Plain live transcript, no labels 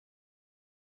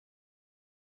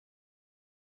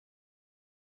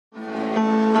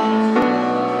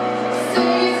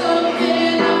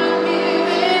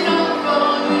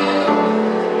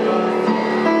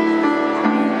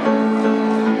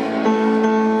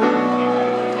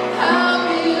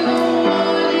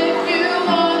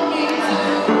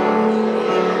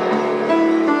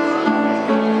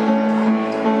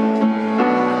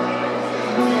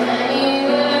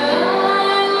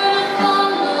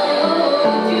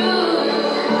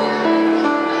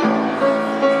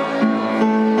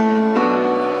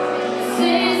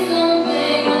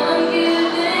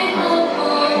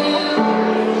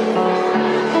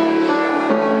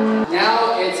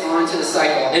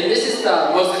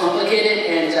most complicated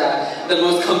and the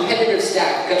most competitive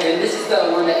stack, and this is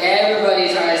the one that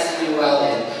everybody tries to do well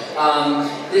in.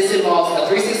 This involves a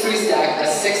 3-6-3 stack, a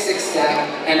 6-6 stack,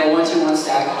 and a 1-2-1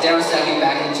 stack, down stacking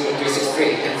back into a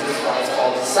 3-6-3, hence this is why it's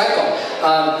called a cycle.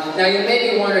 Now you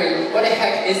may be wondering, what the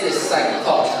heck is this cycle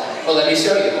called? Well, let me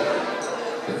show you.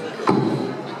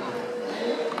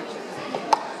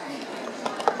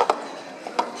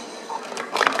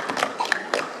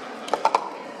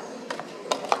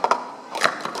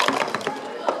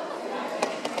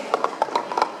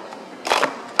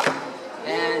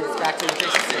 Back to the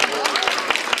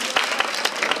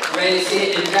 3-6-3. Ready to see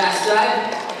it in fast stride?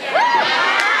 Yeah!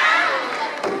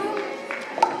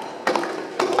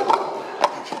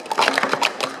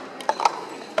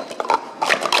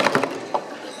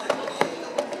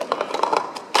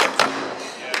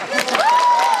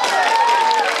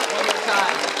 One more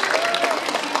time.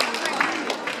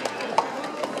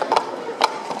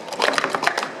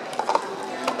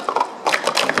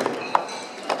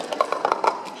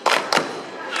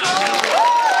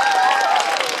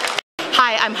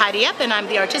 I'm Heidi Epp, and I'm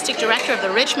the Artistic Director of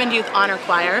the Richmond Youth Honor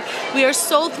Choir. We are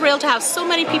so thrilled to have so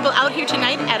many people out here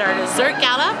tonight at our dessert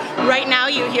gala. Right now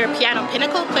you hear Piano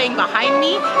Pinnacle playing behind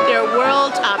me, their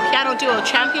World Piano Duo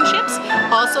Championships,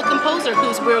 also composer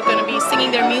who's we're going to be singing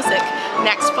their music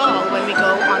next fall when we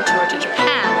go on tour to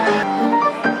Japan.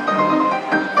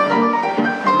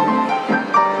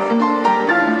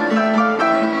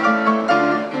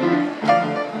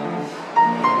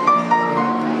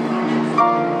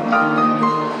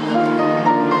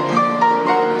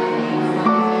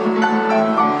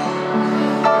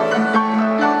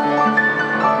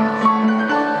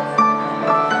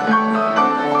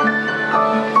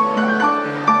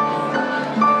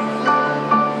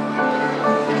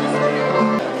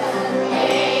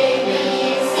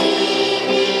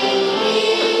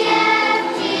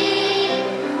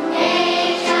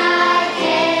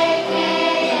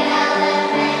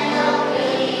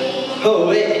 Oh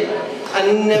wait,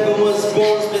 I never was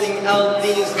born spitting out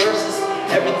these verses.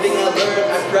 Everything I learned,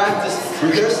 I practiced,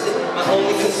 rehearsed it. My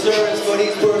only concerns for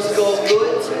these words go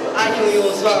good. I can go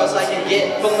as far as I can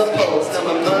get from the poets. Now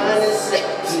my mind is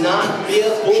set to not be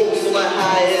a fool. So my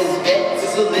highest bet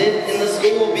is to live in the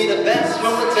school, be the best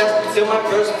from the test till my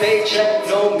first paycheck.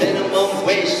 No minimum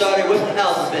wage, started with the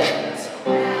alphabet.